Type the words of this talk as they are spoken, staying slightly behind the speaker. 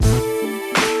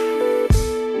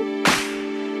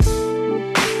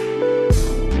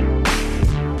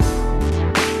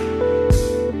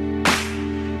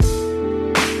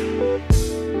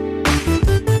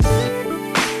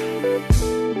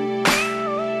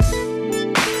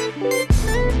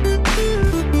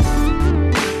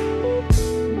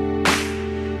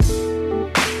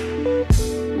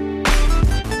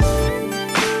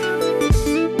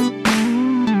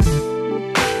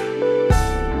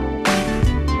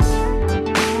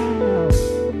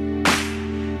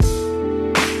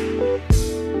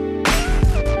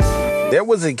There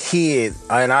was a kid,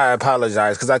 and I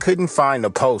apologize because I couldn't find the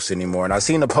post anymore. And I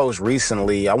seen the post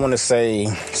recently. I want to say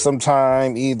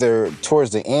sometime either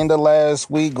towards the end of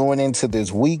last week, going into this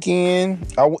weekend.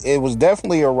 It was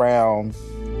definitely around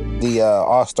the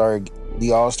All-Star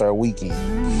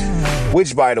weekend,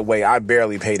 which, by the way, I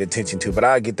barely paid attention to. But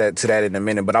I'll get to that in a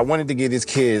minute. But I wanted to give this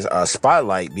kid a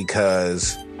spotlight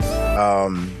because, I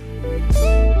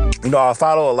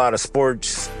follow a lot of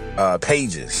sports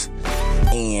pages.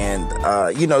 And,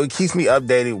 it keeps me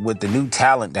updated with the new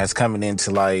talent that's coming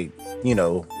into high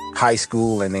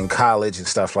school and then college and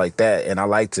stuff like that. And I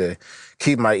like to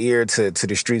keep my ear to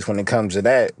the streets when it comes to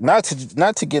that. Not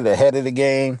to get ahead of the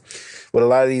game with a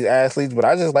lot of these athletes, but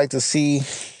I basically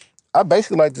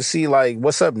like to see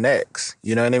what's up next.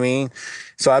 You know what I mean?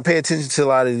 So I pay attention to a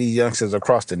lot of these youngsters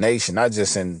across the nation, not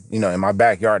just in my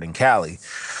backyard in Cali.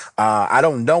 I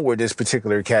don't know where this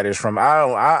particular cat is from.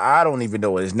 I don't even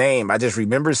know his name. I just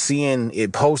remember seeing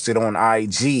it posted on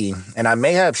IG, and I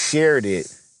may have shared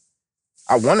it.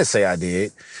 I want to say I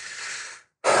did,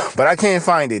 but I can't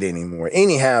find it anymore.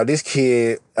 Anyhow, this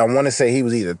kid, I want to say he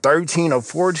was either 13 or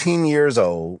 14 years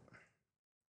old,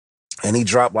 and he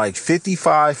dropped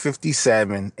 55,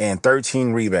 57, and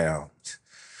 13 rebounds.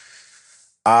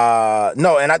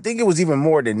 No, and I think it was even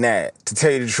more than that, to tell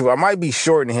you the truth. I might be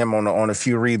shorting him on a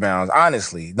few rebounds,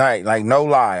 honestly. Like no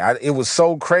lie. It was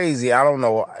so crazy. I don't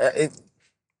know.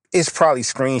 It's probably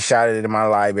screenshotted in my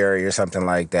library or something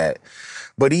like that.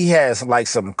 But he has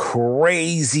some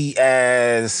crazy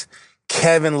ass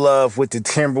Kevin Love with the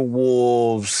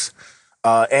Timberwolves,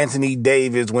 Anthony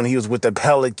Davis when he was with the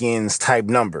Pelicans type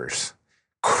numbers.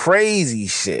 Crazy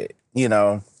shit,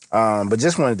 But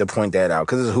just wanted to point that out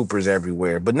because there's hoopers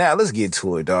everywhere. But now let's get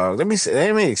to it, dog. Let me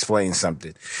explain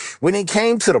something. When it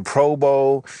came to the Pro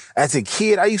Bowl, as a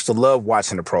kid, I used to love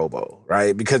watching the Pro Bowl,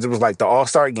 right? Because it was the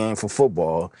All-Star game for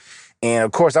football. And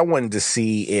of course, I wanted to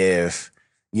see if,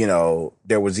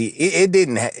 there was,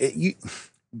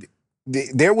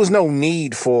 there was no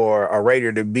need for a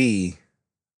Raider to be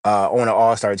on an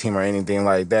All-Star team or anything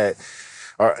like that.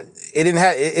 Or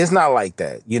it's not like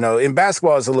that. In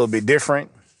basketball, it's a little bit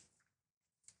different.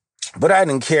 But I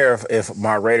didn't care if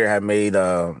my Raider had made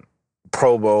a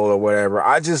Pro Bowl or whatever.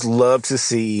 I just love to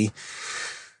see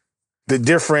the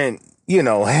different,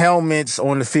 helmets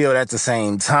on the field at the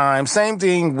same time. Same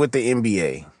thing with the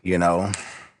NBA,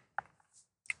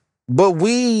 But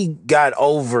we got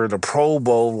over the Pro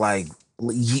Bowl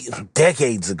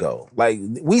decades ago.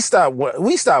 We stopped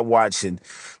watching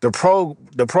the Pro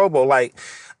Bowl.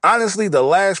 Honestly, the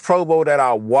last Pro Bowl that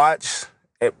I watched,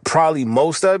 probably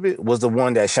most of it was the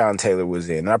one that Sean Taylor was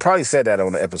in. And I probably said that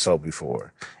on the episode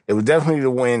before. It was definitely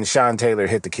the when Sean Taylor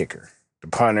hit the kicker, the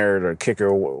punter, the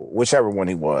kicker, whichever one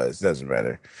he was. Doesn't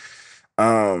matter.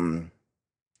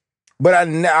 But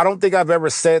I don't think I've ever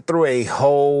sat through a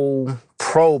whole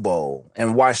Pro Bowl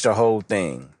and watched the whole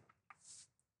thing.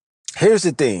 Here's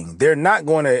the thing. They're not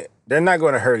going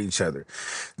to hurt each other.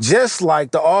 Just like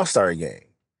the All-Star game,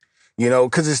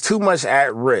 because it's too much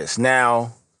at risk.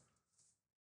 Now,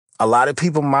 a lot of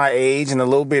people my age and a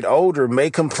little bit older may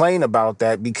complain about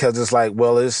that because it's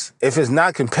if it's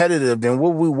not competitive, then what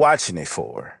are we watching it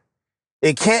for?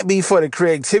 It can't be for the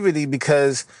creativity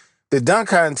because the dunk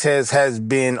contest has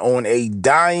been on a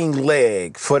dying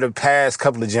leg for the past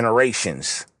couple of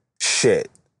generations.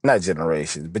 Shit, not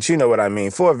generations, but you know what I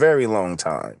mean, for a very long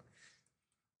time.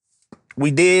 We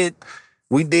did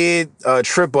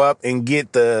trip up and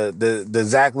get the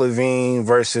Zach LaVine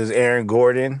versus Aaron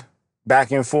Gordon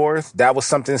back and forth. That was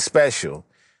something special.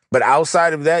 But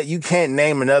outside of that, you can't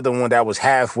name another one that was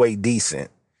halfway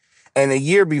decent. And the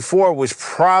year before was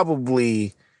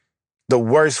probably the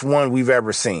worst one we've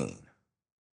ever seen.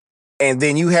 And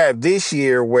then you have this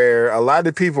year where a lot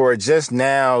of people are just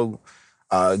now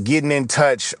getting in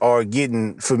touch or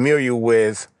getting familiar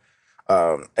with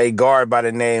a guard by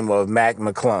the name of Mac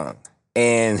McClung.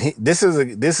 And this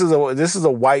is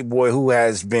a white boy who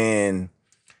has been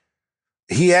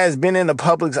in the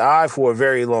public's eye for a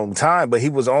very long time, but he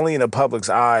was only in the public's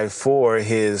eye for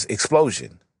his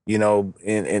explosion,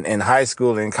 in high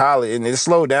school and college, and it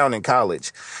slowed down in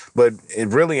college. But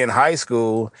really in high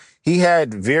school, he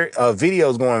had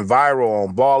videos going viral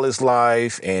on Ball is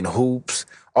Life and Hoops,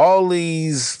 all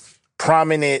these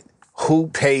prominent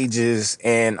hoop pages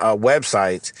and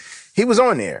websites. He was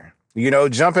on there,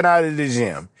 jumping out of the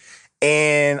gym.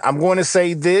 And I'm going to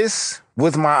say this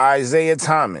with my Isaiah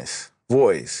Thomas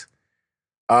voice.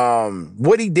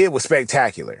 What he did was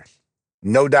spectacular.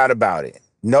 No doubt about it.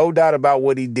 No doubt about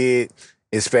what he did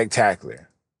is spectacular.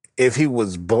 If he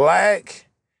was black,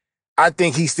 I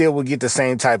think he still would get the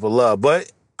same type of love.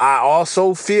 But I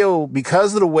also feel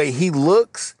because of the way he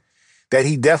looks that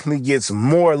he definitely gets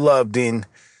more love than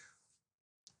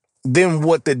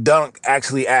what the dunk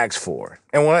actually asked for.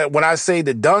 And when I say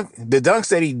the dunks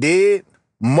that he did,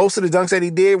 most of the dunks that he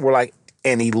did were like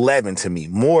an 11 to me,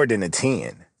 more than a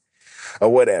 10 or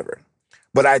whatever.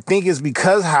 But I think it's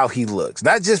because how he looks,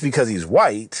 not just because he's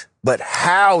white, but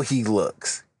how he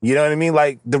looks. You know what I mean?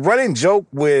 Like the running joke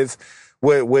with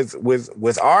our with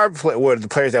the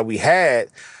players that we had,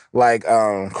 like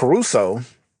Caruso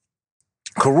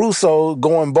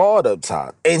going bald up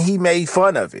top, and he made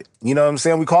fun of it. You know what I'm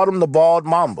saying? We called him the bald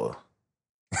mamba,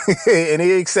 and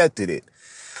he accepted it.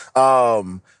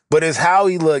 But it's how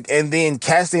he looked, and then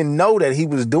Cass didn't know that he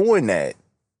was doing that.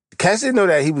 Cass didn't know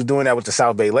that he was doing that with the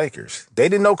South Bay Lakers. They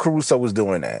didn't know Caruso was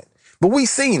doing that. But we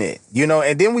seen it, you know,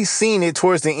 and then we seen it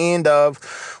towards the end of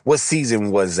what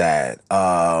season was that?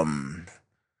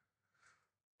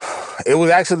 It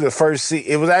was actually the first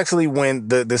it was actually when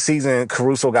the season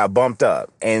Caruso got bumped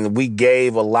up, and we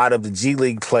gave a lot of the G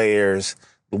League players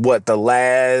the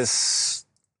last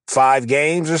 5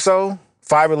 games or so,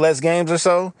 5 or less games or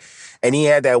so, and he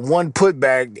had that one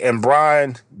putback, and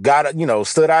Brian got, you know,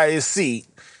 stood out of his seat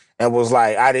and was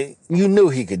like, you knew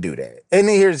he could do that. And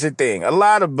then here's the thing. A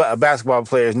lot of basketball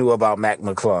players knew about Mac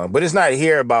McClung, but it's not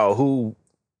here about who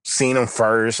seen him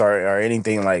first or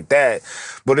anything like that.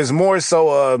 But it's more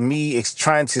so me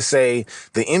trying to say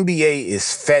the NBA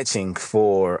is fetching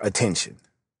for attention.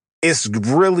 It's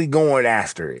really going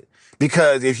after it.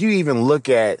 Because if you even look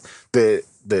at the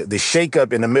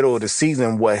shakeup in the middle of the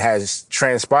season, what has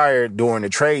transpired during the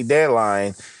trade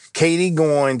deadline, KD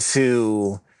going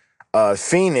to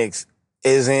Phoenix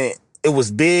it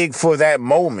was big for that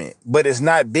moment, but it's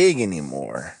not big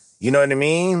anymore. You know what I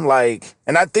mean? Like,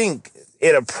 and I think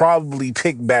it'll probably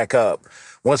pick back up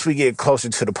once we get closer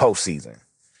to the postseason,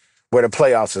 where the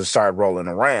playoffs will start rolling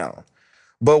around.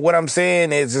 But what I'm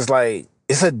saying is, it's like,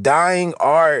 it's a dying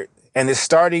art, and it's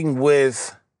starting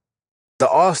with the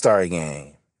All-Star game.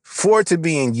 For it to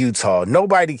be in Utah,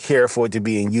 nobody cared for it to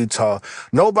be in Utah.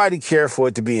 Nobody cared for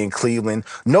it to be in Cleveland.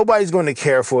 Nobody's going to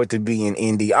care for it to be in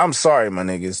Indy. I'm sorry, my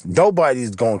niggas.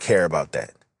 Nobody's going to care about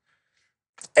that.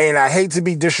 And I hate to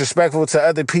be disrespectful to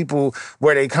other people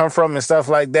where they come from and stuff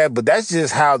like that, but that's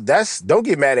just don't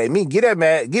get mad at me. Get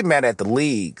mad at the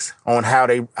leagues on how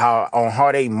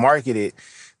they marketed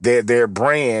their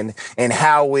brand and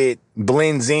how it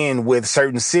blends in with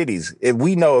certain cities. If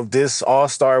we know if this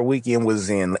All-Star weekend was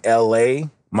in LA,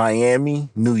 Miami,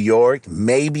 New York,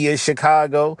 maybe in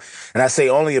Chicago, and I say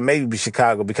only it maybe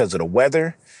Chicago because of the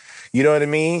weather, you know what I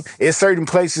mean? It's certain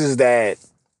places that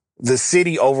the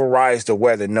city overrides the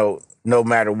weather no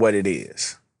matter what it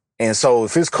is. And so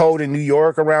if it's cold in New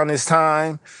York around this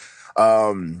time,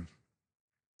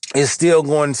 it's still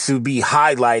going to be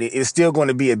highlighted. It's still going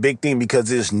to be a big thing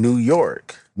because it's New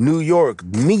York. New York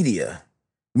media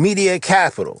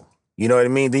capital. You know what I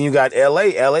mean? Then you got LA.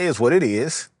 LA is what it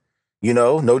is. You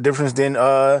know, no difference than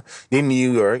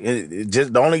New York.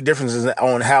 Just the only difference is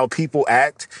on how people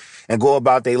act and go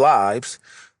about their lives.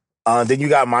 Then you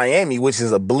got Miami, which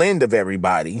is a blend of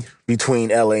everybody between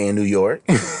LA and New York,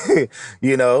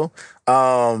 you know.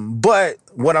 But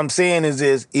what I'm saying is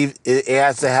it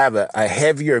has to have a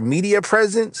heavier media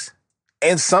presence.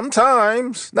 And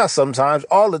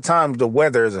all the time, the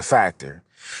weather is a factor.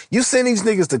 You send these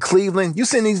niggas to Cleveland, you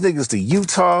send these niggas to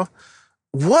Utah.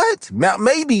 What?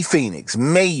 Maybe Phoenix,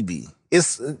 maybe.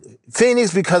 It's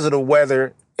Phoenix because of the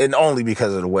weather and only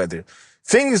because of the weather.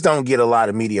 Phoenix don't get a lot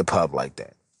of media pub like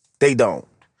that. They don't.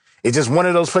 It's just one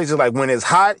of those places like when it's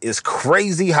hot, it's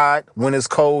crazy hot. When it's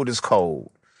cold, it's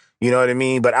cold. You know what I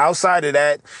mean? But outside of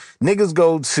that, niggas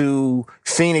go to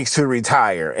Phoenix to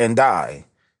retire and die.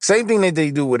 Same thing that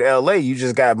they do with LA. You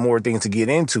just got more things to get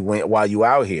into while you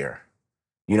out here.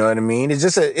 You know what I mean? It's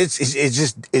just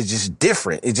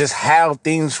different. It's just how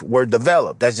things were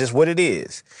developed. That's just what it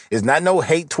is. It's not no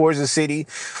hate towards the city.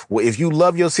 Well, if you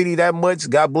love your city that much,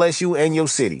 God bless you and your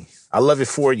city. I love it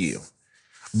for you.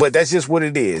 But that's just what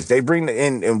it is. They bring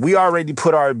in, and we already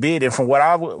put our bid in. From what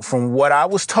I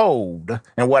was told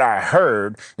and what I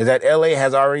heard is that LA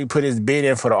has already put his bid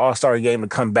in for the All-Star game to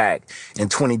come back in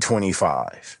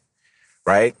 2025.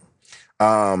 Right?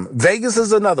 Vegas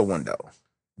is another one though.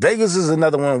 Vegas is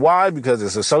another one. Why? Because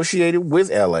it's associated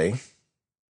with LA.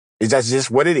 That's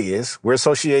just what it is. We're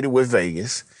associated with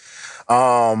Vegas.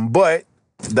 But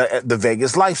the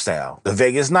Vegas lifestyle, the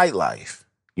Vegas nightlife.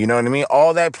 You know what I mean?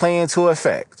 All that play into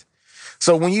effect.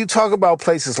 So when you talk about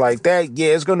places like that, yeah,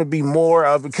 it's going to be more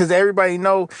of, because everybody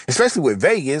know, especially with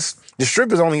Vegas, the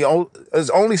strip is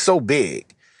only so big.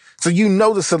 So you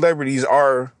know the celebrities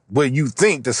are where you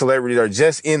think the celebrities are,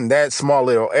 just in that small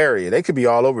little area. They could be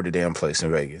all over the damn place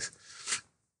in Vegas.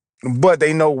 But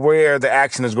they know where the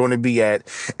action is going to be at.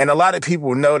 And a lot of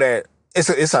people know that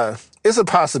it's a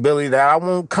possibility that I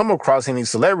won't come across any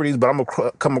celebrities, but I'm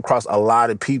gonna come across a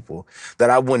lot of people that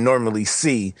I wouldn't normally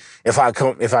see if I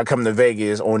come to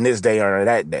Vegas on this day or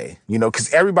that day, you know,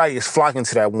 because everybody is flocking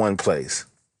to that one place.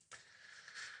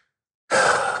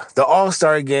 The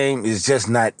All-Star game is just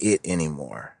not it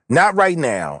anymore. Not right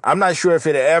now. I'm not sure if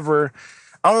it'll ever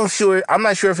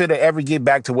get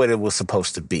back to what it was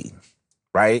supposed to be.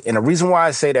 Right? And the reason why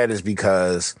I say that is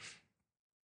because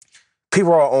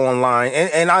people are online,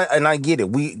 and I get it.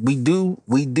 We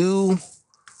do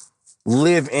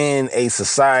live in a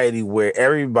society where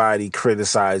everybody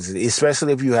criticizes,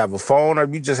 especially if you have a phone or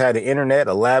if you just had an internet,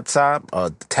 a laptop, a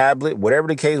tablet, whatever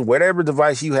the case, whatever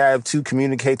device you have to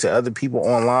communicate to other people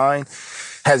online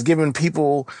has given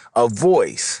people a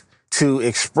voice to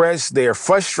express their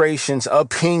frustrations,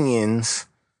 opinions,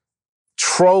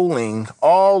 trolling,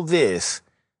 all this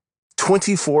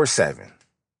 24/7.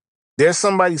 There's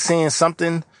somebody saying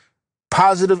something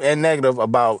positive and negative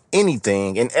about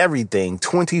anything and everything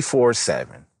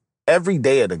 24/7, every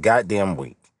day of the goddamn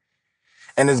week.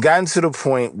 And it's gotten to the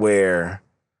point where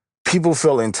people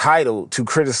feel entitled to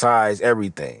criticize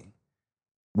everything.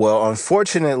 Well,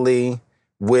 unfortunately,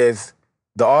 with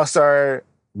the All-Star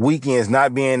weekends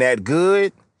not being that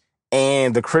good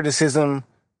and the criticism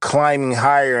climbing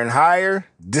higher and higher,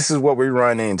 this is what we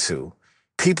run into.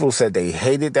 People said they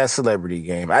hated that celebrity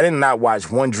game. I did not watch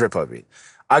one drip of it.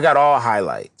 I got all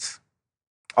highlights.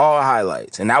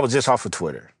 And that was just off of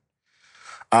Twitter.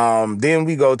 Then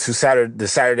we go to the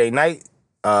Saturday night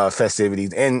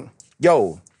festivities. And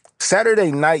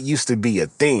Saturday night used to be a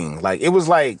thing. Like, it was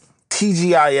like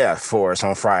TGIF for us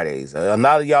on Fridays. A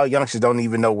lot of y'all youngsters don't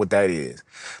even know what that is.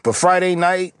 But Friday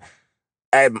night,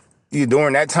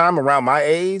 during that time around my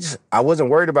age, I wasn't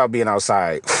worried about being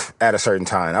outside at a certain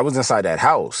time. I was inside that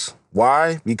house.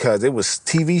 Why? Because it was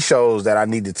TV shows that I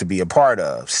needed to be a part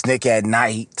of. Snick at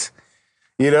Night.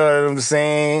 You know what I'm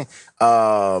saying?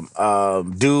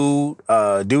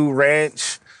 Dude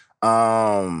Ranch.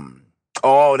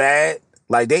 All that.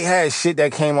 Like, they had shit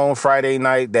that came on Friday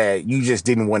night that you just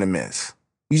didn't want to miss.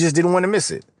 You just didn't want to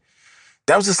miss it.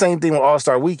 That was the same thing with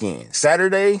All-Star Weekend.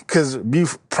 Saturday, because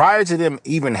prior to them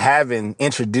even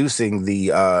introducing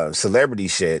the celebrity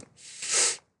shit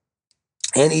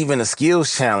and even a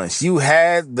skills challenge, you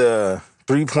had the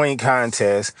 3-point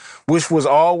contest, which was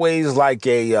always like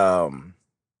a,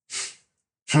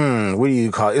 what do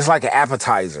you call it? It's like an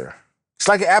appetizer. It's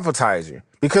like an appetizer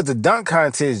because the dunk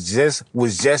contest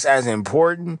was just as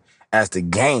important as the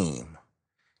game,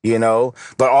 you know?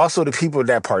 But also the people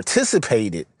that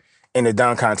participated in the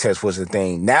dunk contest was the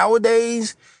thing.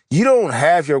 Nowadays, you don't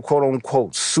have your quote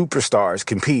unquote superstars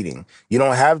competing. You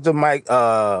don't have the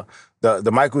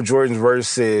Michael Jordan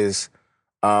versus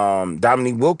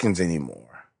Dominique Wilkins anymore.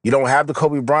 You don't have the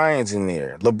Kobe Bryants in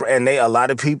there. And a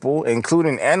lot of people,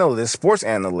 including sports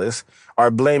analysts, are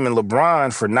blaming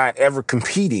LeBron for not ever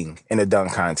competing in the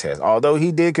dunk contest. Although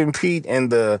he did compete in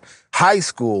the high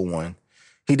school one,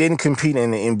 he didn't compete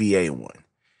in the NBA one.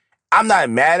 I'm not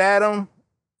mad at him,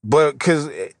 but because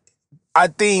I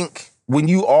think when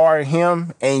you are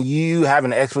him and you have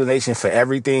an explanation for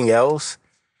everything else,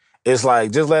 it's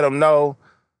like, just let them know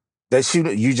that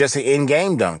you just an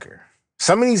in-game dunker.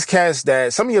 Some of these cats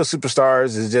some of your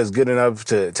superstars is just good enough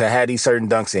to have these certain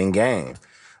dunks in game.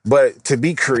 But to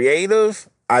be creative,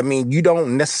 I mean, you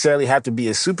don't necessarily have to be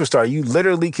a superstar. You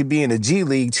literally could be in the G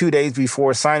League 2 days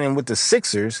before signing with the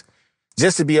Sixers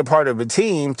just to be a part of a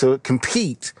team to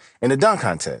compete in the dunk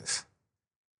contest.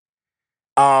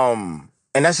 And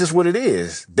that's just what it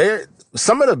is.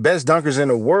 Some of the best dunkers in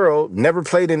the world never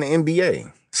played in the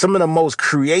NBA. Some of the most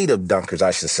creative dunkers, I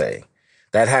should say,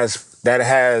 that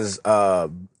has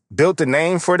built a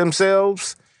name for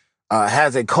themselves,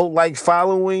 has a cult-like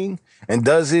following, and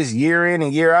does this year in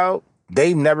and year out,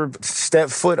 they've never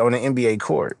stepped foot on an NBA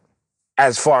court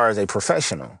as far as a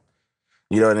professional.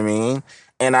 You know what I mean?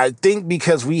 And I think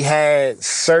because we had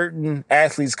certain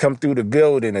athletes come through the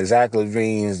building, the Zach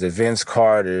LaVines, the Vince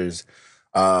Carters,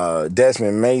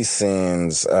 Desmond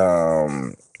Masons,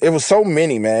 it was so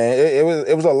many, man.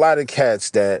 It was a lot of cats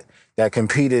that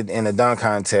competed in the dunk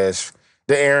contest.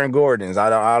 The Aaron Gordons, I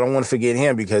don't want to forget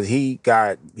him because he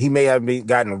may have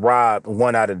gotten robbed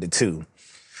one out of the two.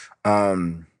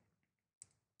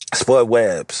 Spud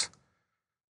Webbs,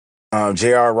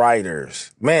 J.R.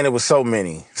 Riders. Man, it was so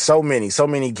many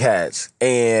cats.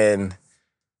 And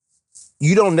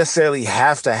you don't necessarily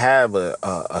have to have a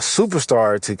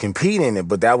superstar to compete in it,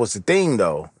 but that was the thing,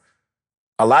 though.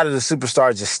 a lot of the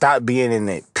superstars just stopped being in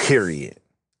it, period.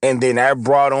 And then that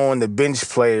brought on the bench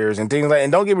players and things like,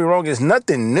 and don't get me wrong, it's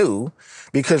nothing new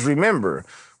because remember,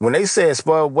 when they said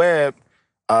Spud Webb,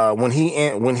 when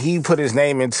he put his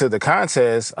name into the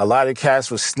contest, a lot of cats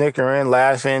was snickering,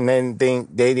 laughing, and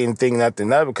they didn't think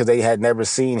nothing of it because they had never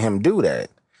seen him do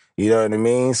that. You know what I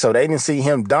mean? So they didn't see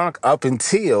him dunk up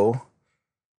until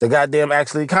the goddamn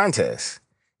actually contest.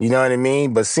 You know what I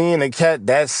mean? But seeing a cat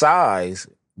that size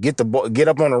get up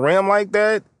on the rim like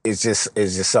that, it's just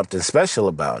something special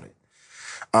about it.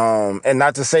 And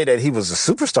not to say that he was a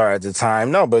superstar at the time,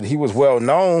 no, but he was well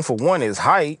known for one, his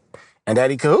height and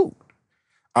that he could hoop.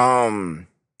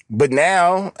 But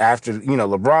now after,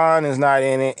 LeBron is not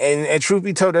in it, and truth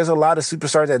be told, there's a lot of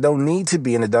superstars that don't need to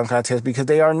be in the dunk contest because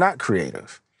they are not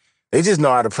creative. They just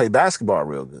know how to play basketball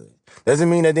real good. Doesn't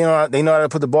mean that they know how to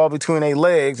put the ball between their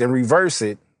legs and reverse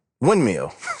it.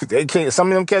 Windmill. They can't. Some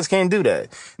of them cats can't do that.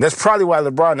 And that's probably why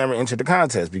LeBron never entered the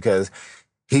contest because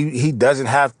he doesn't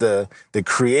have the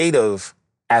creative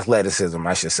athleticism,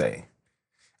 I should say.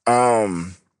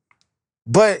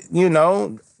 But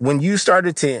when you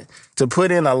started to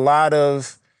put in a lot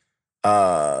of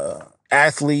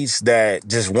athletes that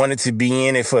just wanted to be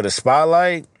in it for the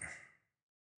spotlight,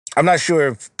 I'm not sure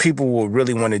if people will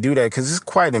really want to do that because it's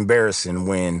quite embarrassing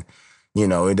when,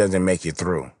 it doesn't make it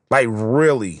through. Like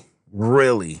really,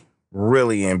 really,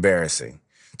 really embarrassing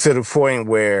to the point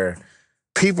where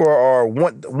people are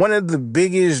one of the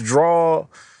biggest draw,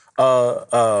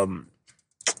 I want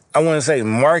to say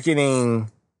marketing,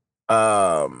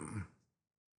 what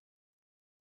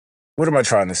am I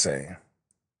trying to say?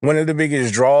 One of the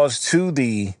biggest draws to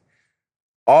the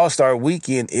All-Star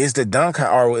weekend is the dunk,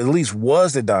 or at least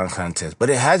was the dunk contest, but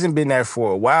it hasn't been there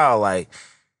for a while. Like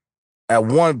at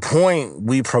one point,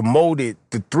 we promoted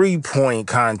the 3-point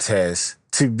contest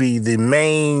to be the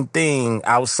main thing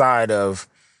outside of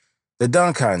the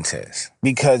dunk contest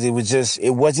because it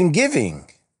wasn't giving.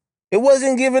 It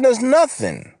wasn't giving us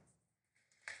nothing.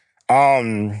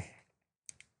 And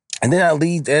then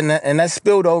that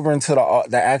spilled over into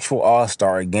the actual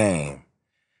All-Star game.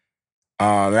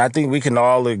 And I think we can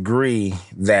all agree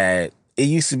that it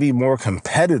used to be more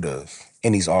competitive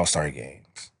in these All-Star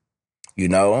games,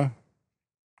 And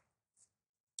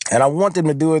I want them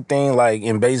to do a thing like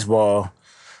in baseball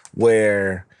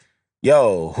where,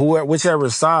 whichever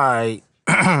side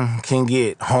can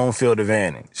get home field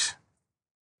advantage.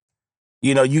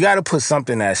 You got to put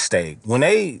something at stake. When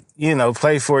they,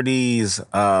 play for these,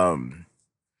 what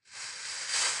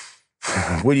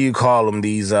do you call them?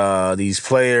 These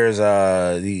players,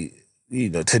 to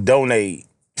donate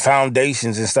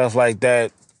foundations and stuff like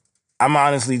that. I'm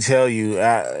honestly tell you,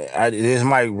 this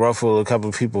might ruffle a couple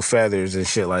of people's feathers and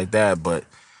shit like that, but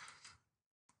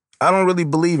I don't really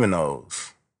believe in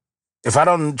those. If I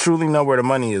don't truly know where the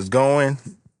money is going,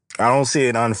 I don't see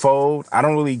it unfold. I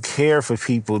don't really care for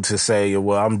people to say,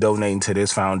 well, I'm donating to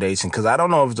this foundation because I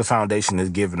don't know if the foundation is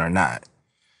given or not.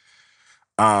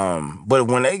 But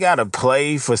when they got to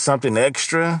play for something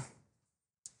extra,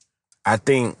 I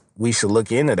think we should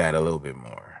look into that a little bit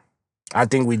more. I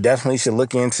think we definitely should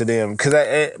look into them.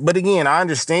 But again, I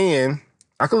understand.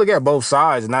 I could look at both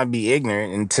sides and not be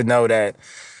ignorant and to know that,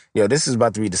 this is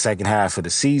about to be the second half of the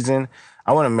season.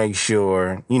 I want to make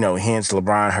sure, hence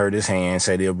LeBron hurt his hand,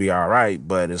 said he'll be all right.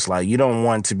 But it's like you don't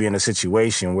want to be in a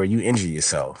situation where you injure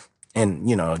yourself and,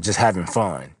 just having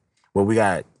fun. Well, we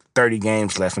got 30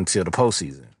 games left until the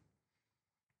postseason.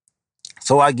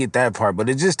 So I get that part, but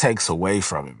it just takes away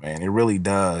from it, man. It really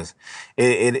does.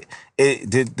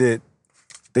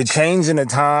 The change in the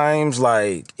times,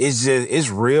 like, it's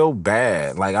real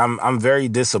bad. Like, I'm very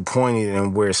disappointed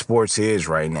in where sports is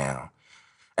right now.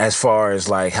 As far as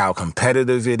like how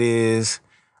competitive it is,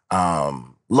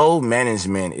 load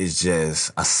management is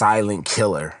just a silent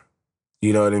killer.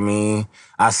 You know what I mean?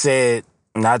 I said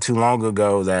not too long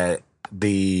ago that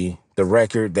the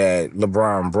record that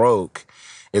LeBron broke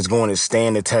is going to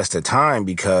stand the test of time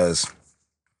because,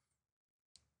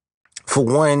 for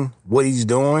one, what he's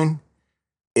doing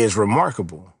is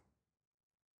remarkable.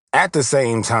 At the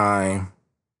same time,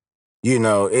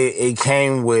 it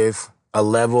came with a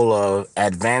level of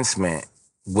advancement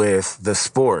with the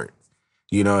sport.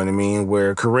 You know what I mean?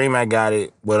 Where Kareem had got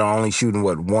it with only shooting,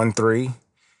 1-3?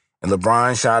 And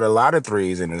LeBron shot a lot of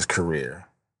threes in his career.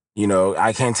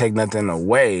 I can't take nothing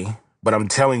away, but I'm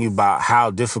telling you about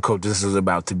how difficult this is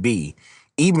about to be.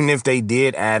 Even if they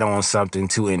did add on something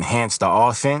to enhance the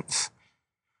offense,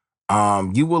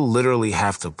 you will literally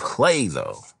have to play,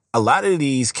 though. A lot of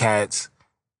these cats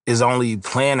is only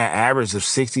playing an average of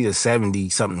 60 to 70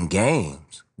 something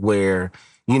games where,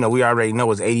 We already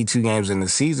know it's 82 games in the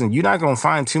season. You're not going to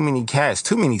find too many cats,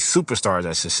 too many superstars,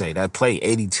 I should say, that play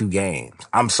 82 games.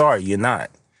 I'm sorry, you're not.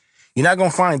 You're not going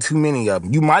to find too many of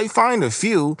them. You might find a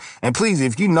few. And please,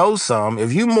 if you know some,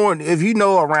 if you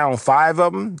know around 5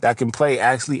 of them that can play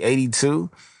actually 82,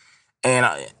 and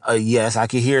yes, I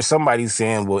can hear somebody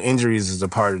saying, well, injuries is a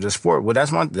part of the sport. Well,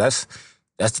 that's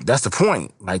the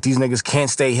point. Like, these niggas can't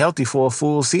stay healthy for a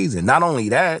full season. Not only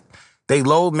that, they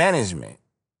load management.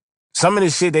 Some of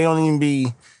this shit, they don't even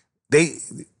be,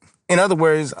 in other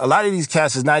words, a lot of these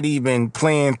cats is not even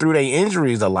playing through their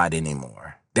injuries a lot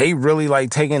anymore. They really like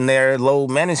taking their load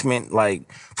management,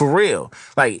 like, for real.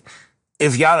 Like,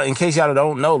 if y'all, in case y'all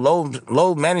don't know,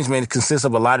 load management consists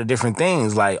of a lot of different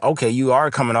things. Like, okay, you are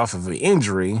coming off of an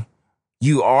injury.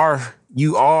 You are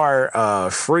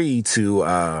free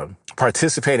to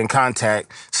participate in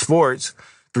contact sports,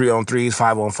 3-on-3s,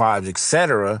 5-on-5s,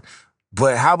 etc.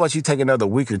 But how about you take another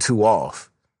week or two off?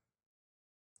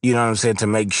 You know what I'm saying? To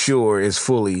make sure it's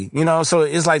fully, so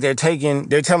it's like they're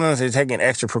telling us they're taking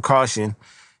extra precaution,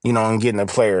 and getting a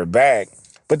player back.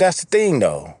 But that's the thing,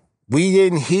 though. We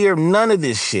didn't hear none of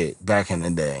this shit back in the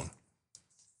day.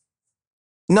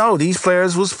 No, these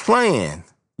players was playing.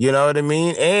 You know what I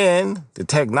mean? And the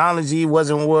technology was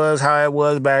how it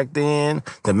was back then.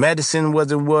 The medicine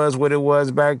was what it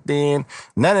was back then.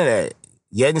 None of that.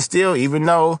 Yet and still, even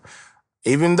though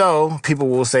people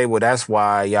will say, well, that's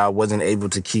why y'all wasn't able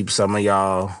to keep some of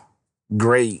y'all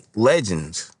great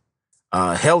legends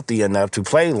healthy enough to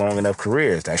play long enough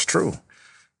careers. That's true.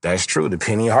 That's true. The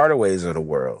Penny Hardaways of the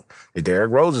world, the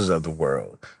Derrick Roses of the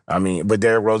world. I mean, but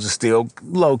Derrick Rose is still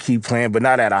low-key playing, but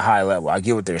not at a high level. I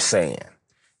get what they're saying.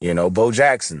 Bo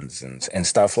Jackson's and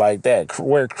stuff like that,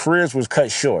 where careers was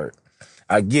cut short.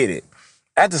 I get it.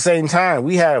 At the same time,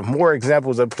 we have more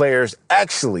examples of players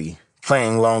actually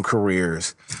playing long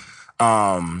careers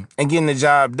and getting the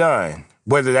job done,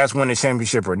 whether that's winning a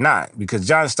championship or not, because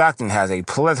John Stockton has a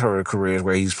plethora of careers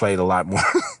where he's played a lot more.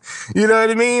 You know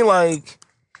what I mean? Like,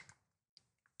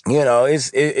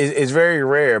 it's very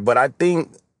rare, but I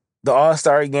think the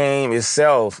All-Star game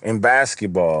itself in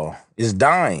basketball is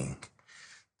dying.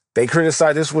 They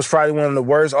criticize this was probably one of the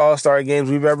worst All-Star games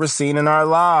we've ever seen in our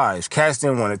lives. Cats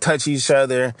didn't want to touch each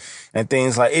other and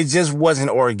things like it just wasn't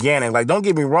organic. Like, don't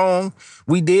get me wrong,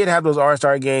 we did have those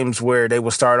All-Star games where they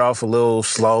would start off a little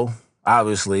slow,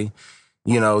 obviously.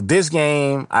 This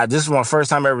game, this is my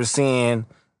first time ever seeing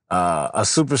a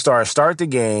superstar start the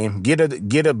game, get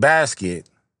a basket.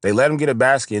 They let him get a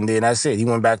basket, and then that's it. He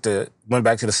went back to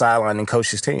the sideline and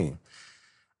coached his team.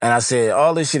 And I said,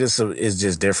 all this shit is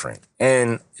just different.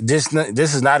 And this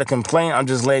is not a complaint. I'm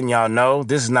just letting y'all know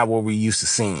this is not what we're used to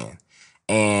seeing.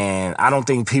 And I don't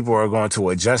think people are going to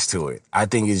adjust to it. I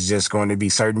think it's just going to be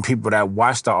certain people that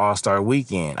watch the All-Star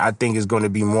weekend. I think it's going to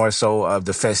be more so of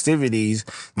the festivities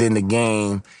than the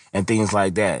game and things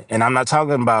like that. And I'm not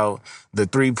talking about the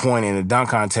 3-point and the dunk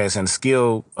contest and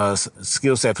skill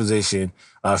set position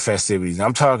festivities.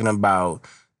 I'm talking about,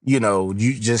 you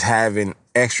just having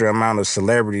extra amount of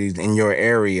celebrities in your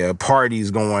area,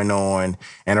 parties going on,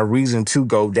 and a reason to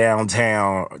go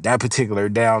downtown, that particular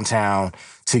downtown,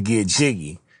 to get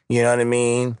jiggy. You know what I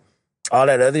mean? All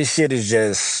that other shit is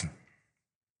just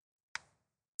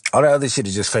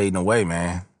fading away,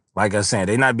 man. Like I said,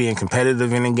 they're not being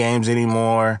competitive in the games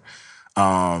anymore.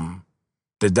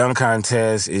 The dunk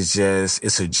contest is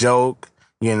it's a joke.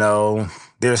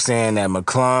 They're saying that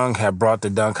McClung had brought the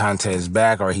dunk contest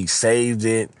back or he saved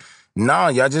it. No,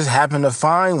 y'all just happen to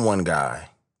find one guy.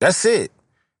 That's it.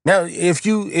 Now, if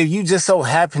you just so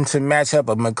happen to match up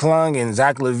a McClung and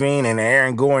Zach LaVine and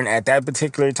Aaron Gordon at that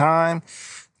particular time,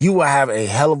 you will have a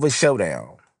hell of a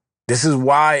showdown. This is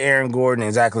why Aaron Gordon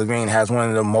and Zach LaVine has one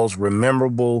of the most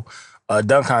memorable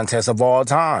dunk contests of all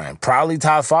time. Probably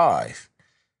top 5.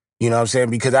 You know what I'm saying?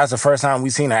 Because that's the first time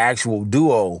we've seen an actual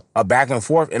duo, a back and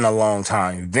forth in a long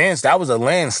time. Vince, that was a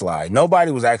landslide. Nobody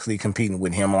was actually competing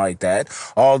with him like that.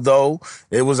 Although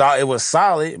it was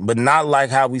solid, but not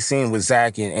like how we seen with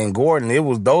Zach and Gordon.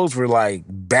 Those were like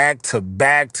back to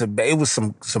back to back. It was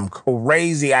some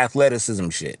crazy athleticism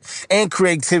shit and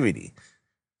creativity.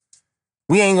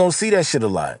 We ain't gonna see that shit a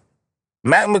lot.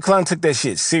 Mac McClung took that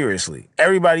shit seriously.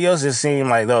 Everybody else just seemed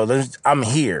like, I'm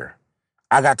here.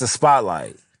 I got the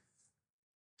spotlight.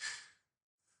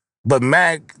 But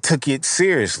Mac took it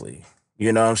seriously.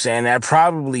 You know what I'm saying? That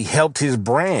probably helped his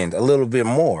brand a little bit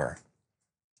more.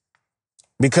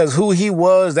 Because who he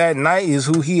was that night is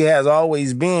who he has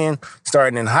always been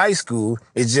starting in high school.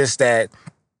 It's just that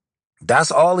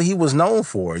that's all he was known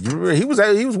for. He was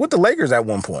with the Lakers at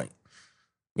one point.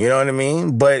 You know what I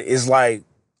mean? But it's like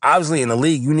obviously in the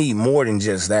league, you need more than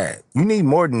just that. You need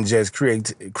more than just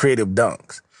creative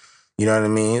dunks. You know what I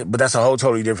mean? But that's a whole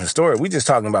totally different story. We just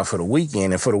talking about for the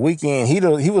weekend. And for the weekend, he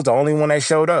was the only one that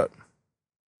showed up.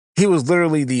 He was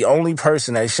literally the only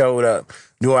person that showed up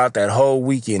throughout that whole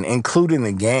weekend, including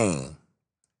the game.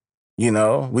 You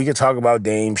know, we could talk about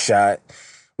Dame shot.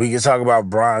 We could talk about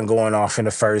Bron going off in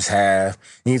the first half.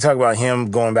 You can talk about him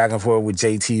going back and forth with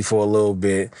JT for a little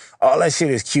bit. All that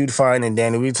shit is cute, fine, and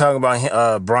dandy. We talk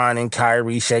about Bron and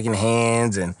Kyrie shaking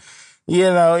hands, and you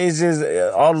know, it's just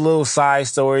all the little side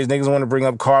stories. Niggas want to bring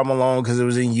up Karl Malone because it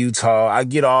was in Utah. I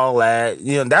get all that.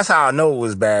 You know, that's how I know it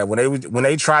was bad when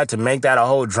they tried to make that a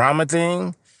whole drama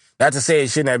thing. Not to say it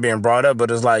shouldn't have been brought up, but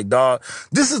it's like, dog,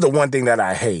 this is the one thing that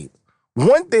I hate.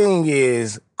 One thing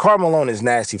is, Karl Malone is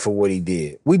nasty for what he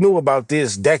did. We knew about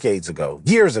this decades ago,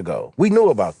 years ago. We knew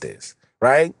about this,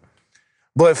 right?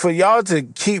 But for y'all to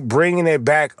keep bringing it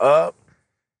back up,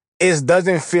 it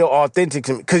doesn't feel authentic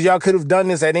to me because y'all could have done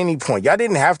this at any point. Y'all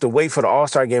didn't have to wait for the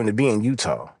All-Star game to be in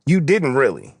Utah. You didn't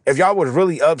really. If y'all was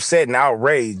really upset and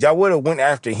outraged, y'all would have went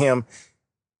after him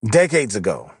decades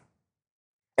ago.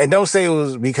 And don't say it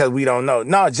was because we don't know.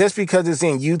 No, just because it's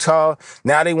in Utah,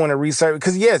 now they want to research.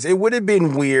 Because, yes, it would have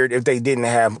been weird if they didn't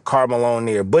have Karl Malone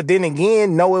there. But then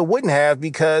again, no, it wouldn't have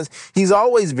because he's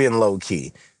always been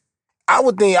low-key. I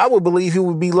would believe he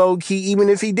would be low-key even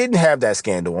if he didn't have that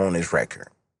scandal on his record.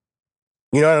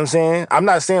 You know what I'm saying? I'm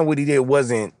not saying what he did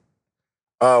wasn't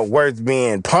worth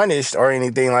being punished or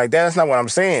anything like that. That's not what I'm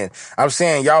saying. I'm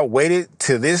saying y'all waited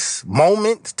to this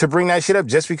moment to bring that shit up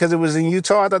just because it was in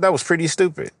Utah. I thought that was pretty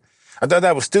stupid. I thought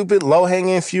that was stupid,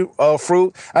 low-hanging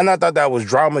fruit, and I thought that was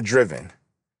drama-driven.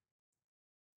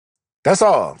 That's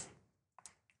all.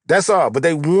 That's all. But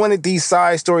they wanted these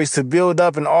side stories to build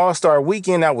up an All-Star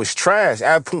weekend that was trash.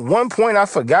 At one point, I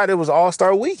forgot it was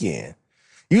All-Star weekend.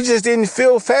 You just didn't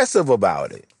feel festive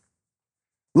about it.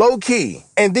 Low key.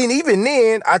 And then even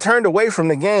then, I turned away from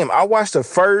the game. I watched the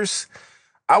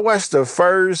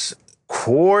first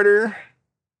quarter,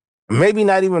 maybe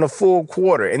not even a full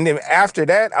quarter. And then after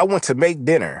that, I went to make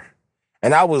dinner.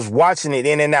 And I was watching it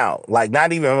in and out, like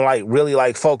not even like really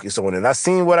like focused on it. I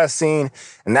seen what I seen,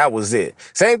 and that was it.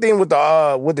 Same thing with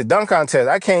the dunk contest.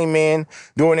 I came in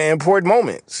during the important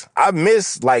moments. I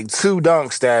missed like 2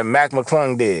 dunks that Mac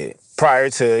McClung did prior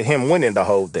to him winning the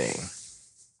whole thing.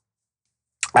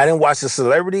 I didn't watch the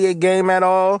celebrity game at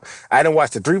all. I didn't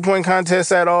watch the 3-point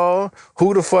contest at all.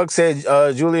 Who the fuck said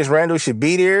Julius Randle should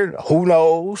be there? Who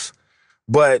knows?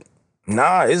 But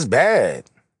nah, it's bad.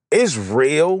 It's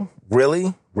really,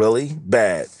 really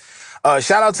bad.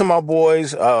 Shout out to my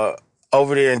boys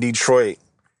over there in Detroit.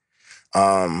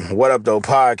 What Up Though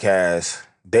podcast.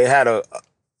 They had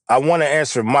I want to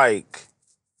answer Mike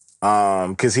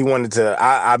because he wanted to.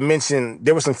 I mentioned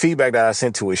there was some feedback that I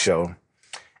sent to his show.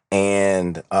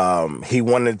 And he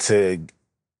wanted to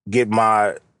get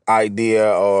my idea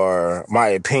or my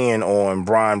opinion on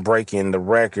Bron breaking the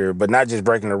record, but not just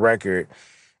breaking the record,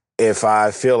 if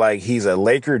I feel like he's a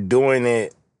Laker doing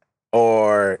it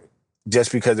or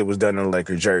just because it was done in a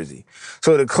Laker jersey.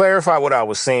 So to clarify what I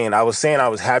was saying I was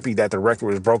happy that the record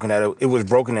was broken, that it was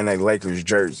broken in a Lakers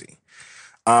jersey.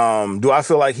 Do I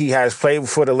feel like he has played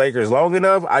for the Lakers long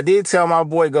enough? I did tell my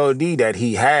boy Go D that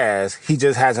he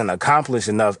just hasn't accomplished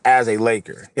enough as a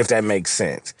Laker, if that makes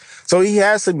sense. So he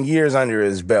has some years under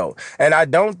his belt. And I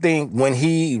don't think when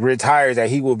he retires that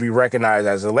he will be recognized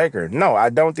as a Laker. No, I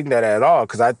don't think that at all,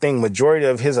 because I think majority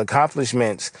of his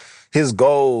accomplishments, his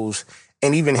goals,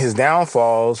 and even his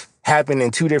downfalls happened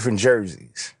in 2 different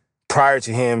jerseys prior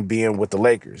to him being with the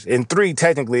Lakers. And 3,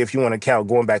 technically, if you want to count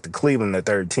going back to Cleveland, the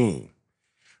 3rd team.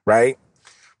 Right?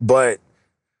 But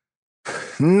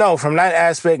no, from that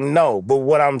aspect, no. But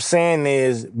what I'm saying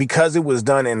is because it was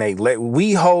done in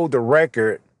we hold the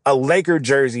record, a Laker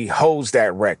jersey holds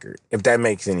that record, if that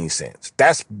makes any sense.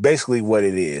 That's basically what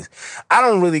it is. I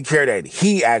don't really care that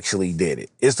he actually did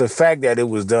it. It's the fact that it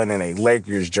was done in a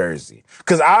Lakers jersey.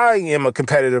 Because I am a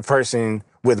competitive person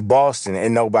with Boston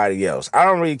and nobody else. I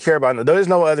don't really care about, there's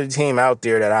no other team out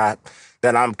there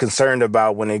that I'm concerned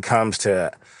about when it comes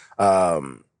to,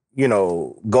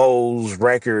 goals,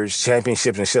 records,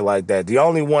 championships, and shit like that. The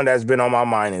only one that's been on my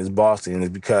mind is Boston, is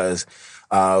because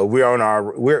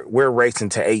we're racing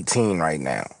to 18 right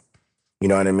now. You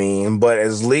know what I mean? But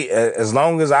as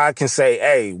long as I can say,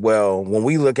 hey, well, when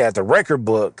we look at the record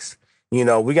books, we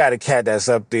got a cat that's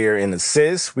up there in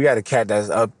assists, we got a cat that's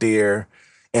up there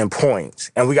in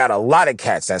points, and we got a lot of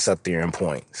cats that's up there in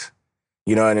points.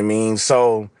 You know what I mean?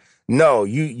 So no,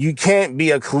 you can't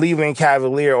be a Cleveland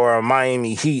Cavalier or a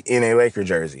Miami Heat in a Laker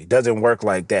jersey. It doesn't work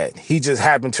like that. He just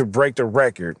happened to break the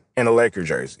record in a Laker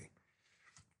jersey.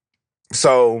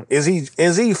 So is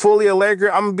he fully a Laker?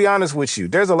 I'm gonna be honest with you.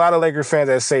 There's a lot of Laker fans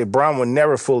that say Bron will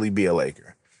never fully be a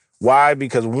Laker. Why?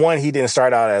 Because one, he didn't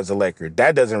start out as a Laker.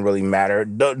 That doesn't really matter,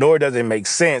 nor does it make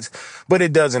sense, but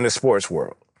it does in the sports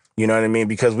world. You know what I mean?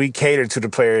 Because we cater to the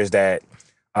players that,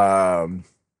 quote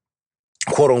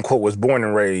unquote, was born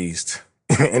and raised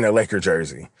in a Laker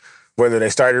jersey, whether they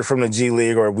started from the G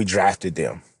League or we drafted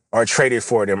them or traded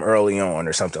for them early on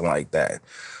or something like that.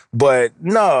 But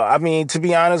no, I mean, to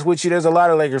be honest with you, there's a lot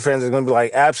of Laker fans that are going to be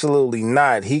like, absolutely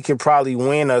not. He could probably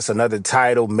win us another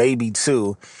title, maybe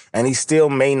two, and he still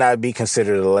may not be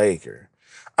considered a Laker.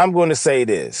 I'm going to say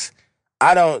this.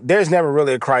 There's never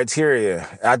really a criteria.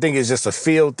 I think it's just a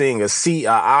feel thing, a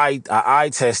eye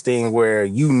test thing where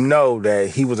you know that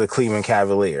he was a Cleveland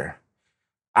Cavalier.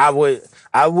 I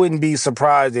wouldn't be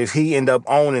surprised if he end up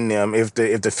owning them if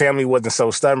the family wasn't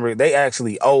so stubborn. They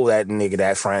actually owe that nigga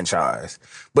that franchise.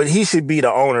 But he should be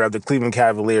the owner of the Cleveland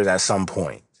Cavaliers at some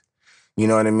point. You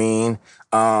know what I mean?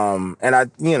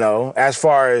 As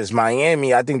far as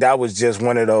Miami, I think that was just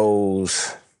one of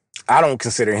those. I don't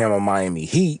consider him a Miami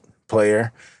Heat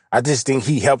player. I just think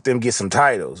he helped them get some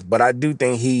titles. But I do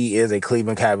think he is a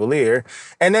Cleveland Cavalier.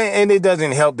 And it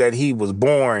doesn't help that he was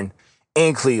born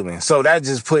in Cleveland. So that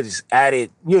just puts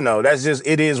added, that's just,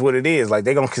 it is what it is. Like,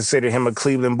 they're going to consider him a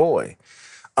Cleveland boy.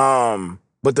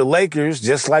 But the Lakers,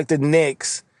 just like the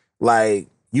Knicks, like,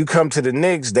 you come to the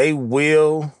Knicks, they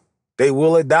will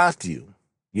adopt you.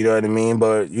 You know what I mean?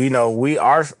 But,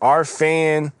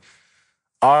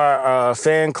 our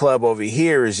fan club over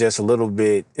here is just a little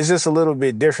bit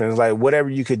different. It's like whatever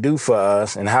you could do for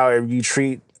us and however you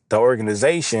treat the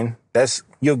organization,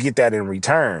 you'll get that in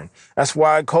return. That's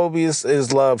why Kobe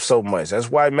is loved so much.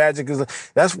 That's why Magic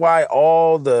that's why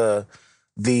all the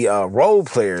role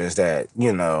players that,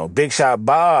 Big Shot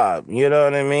Bob, you know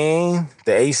what I mean?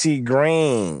 The AC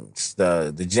Greens,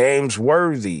 the James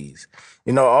Worthies,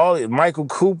 all Michael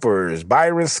Coopers,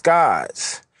 Byron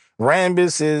Scotts,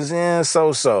 Rambis is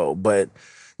so-so, but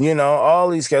all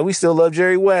these guys, we still love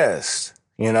Jerry West,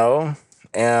 and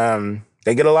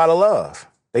they get a lot of love.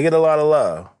 They get a lot of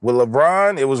love. With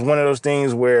LeBron, it was one of those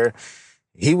things where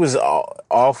he was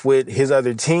off with his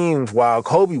other teams while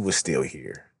Kobe was still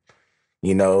here.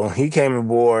 He came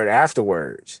aboard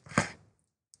afterwards.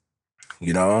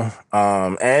 And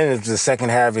it's the second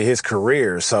half of his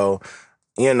career. So,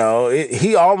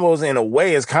 he almost, in a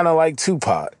way, is kind of like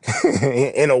Tupac,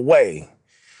 in a way.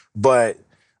 But,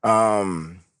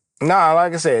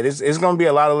 like I said, it's going to be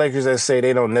a lot of Lakers that say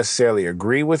they don't necessarily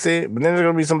agree with it. But then there's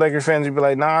going to be some Lakers fans who be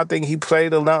like, I think he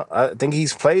played enough. I think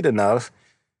he's played enough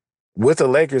with the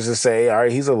Lakers to say, all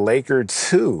right, he's a Laker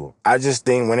too. I just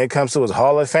think when it comes to his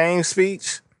Hall of Fame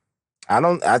speech,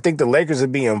 I think the Lakers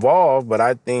would be involved, but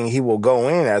I think he will go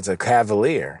in as a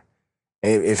Cavalier,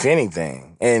 if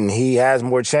anything. And he has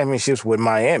more championships with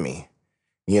Miami.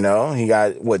 He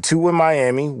got, 2 with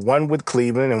Miami, 1 with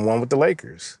Cleveland, and 1 with the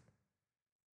Lakers.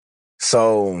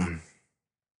 So,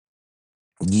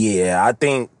 yeah, I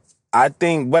think,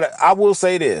 but I will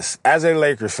say this, as a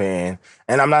Laker fan,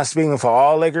 and I'm not speaking for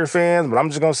all Laker fans, but I'm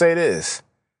just going to say this.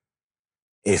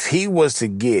 If he was to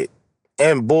get,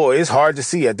 and boy, it's hard to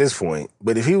see at this point,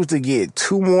 but if he was to get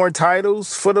 2 more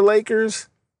titles for the Lakers,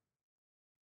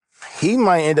 he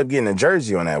might end up getting a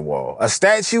jersey on that wall. A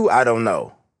statue, I don't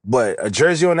know. But a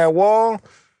jersey on that wall,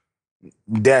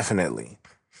 definitely.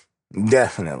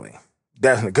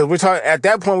 Because at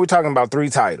that point, we're talking about 3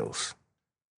 titles.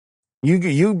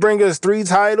 You bring us 3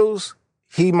 titles,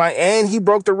 he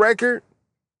broke the record,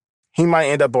 he might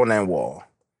end up on that wall.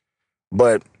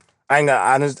 But in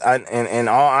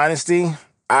all honesty,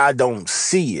 I don't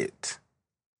see it.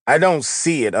 I don't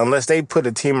see it unless they put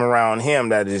a team around him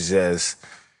that is just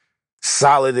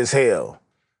solid as hell.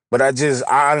 But I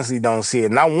honestly don't see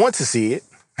it. And I want to see it.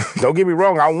 Don't get me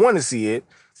wrong, I want to see it,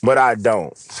 but I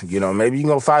don't. Maybe you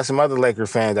can go find some other Laker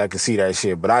fans that can see that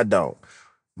shit, but I don't.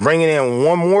 Bringing in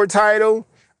 1 more title,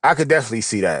 I could definitely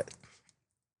see that.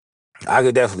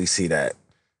 But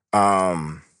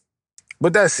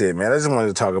that's it, man. I just wanted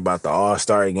to talk about the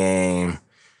All-Star game,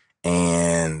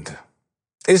 and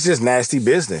it's just nasty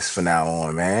business from now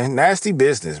on, man. Nasty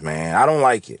business, man. I don't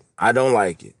like it.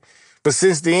 But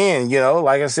since then,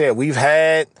 like I said, we've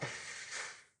had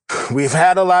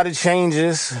a lot of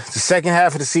changes. The second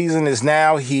half of the season is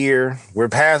now here. We're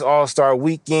past All-Star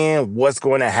weekend. What's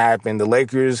going to happen? The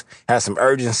Lakers have some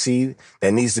urgency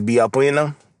that needs to be up in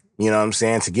them, you know what I'm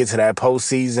saying, to get to that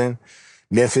postseason.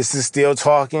 Memphis is still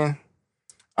talking.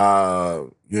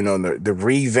 The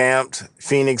revamped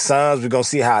Phoenix Suns, we're going to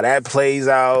see how that plays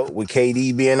out with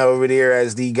KD being over there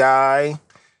as the guy.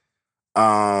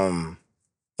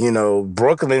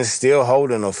 Brooklyn's still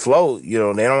holding afloat. They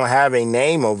don't have a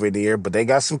name over there, but they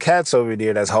got some cats over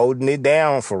there that's holding it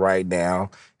down for right now.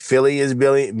 Philly is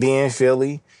being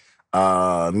Philly.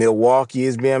 Milwaukee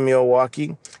is being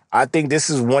Milwaukee. I think this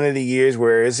is one of the years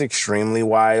where it's extremely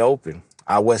wide open.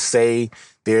 I would say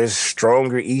there's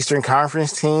stronger Eastern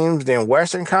Conference teams than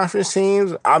Western Conference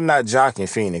teams. I'm not jocking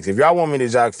Phoenix. If y'all want me to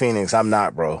jock Phoenix, I'm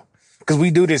not, bro. Because we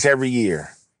do this every year.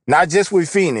 Not just with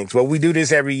Phoenix, but we do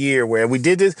this every year where we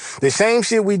did this. The same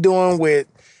shit we did with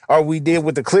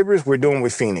the Clippers, we're doing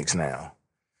with Phoenix now.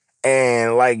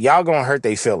 And y'all gonna hurt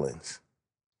their feelings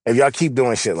if y'all keep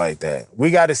doing shit like that.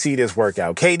 We got to see this work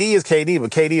out. KD is KD,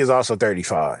 but KD is also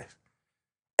 35.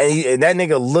 And that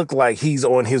nigga look like he's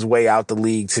on his way out the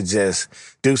league to just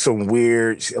do some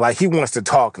weird shit. Like he wants to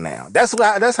talk now.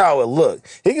 That's how it look.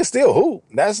 He can still hoop.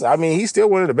 He's still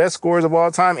one of the best scorers of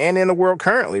all time and in the world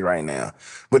currently right now.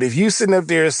 But if you sitting up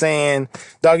there saying,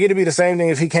 dog, it'd be the same thing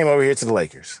if he came over here to the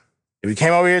Lakers. If he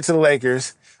came over here to the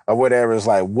Lakers or whatever, it's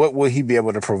like, what would he be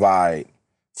able to provide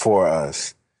for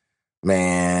us?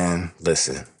 Man,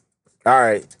 listen. All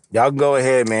right. Y'all can go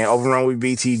ahead, man. Overrun with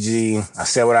BTG. I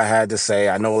said what I had to say.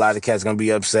 I know a lot of cats going to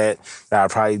be upset that I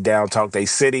probably down talk they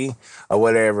city or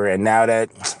whatever. And now that,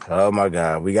 oh my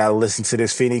God, we got to listen to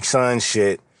this Phoenix Suns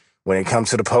shit when it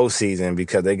comes to the postseason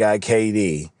because they got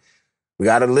KD. We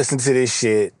got to listen to this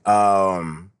shit.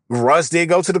 Russ did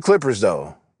go to the Clippers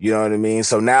though. You know what I mean?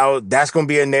 So now that's going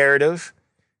to be a narrative,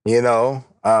 one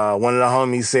of the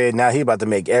homies said now he about to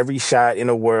make every shot in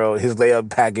the world. His layup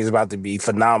package is about to be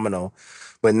phenomenal.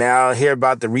 But now I hear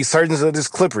about the resurgence of this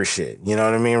Clipper shit. You know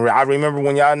what I mean? I remember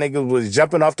when y'all niggas was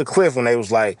jumping off the cliff when they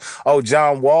was like, oh,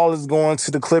 John Wall is going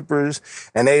to the Clippers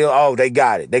and they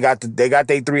got it. They got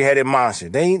their three-headed monster.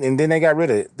 Then they got rid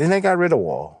of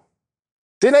Wall.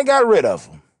 Then they got rid of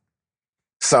him.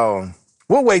 So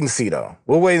we'll wait and see, though.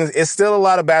 It's still a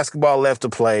lot of basketball left to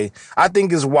play. I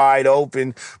think it's wide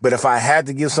open, but if I had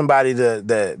to give somebody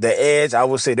the edge, I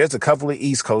would say there's a couple of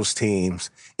East Coast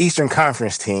teams, Eastern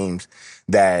Conference teams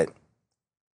that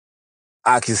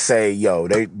I can say, yo,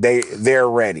 they're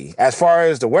ready. As far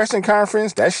as the Western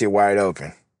Conference, that shit wide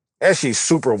open. That shit's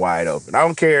super wide open. I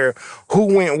don't care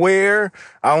who went where.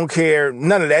 I don't care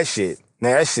none of that shit.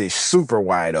 Now, that shit's super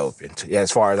wide open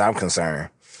as far as I'm concerned.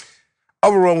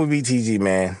 Overrun with BTG,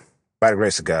 man. By the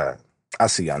grace of God. I'll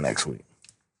see y'all next week.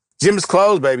 Gym is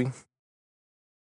closed, baby.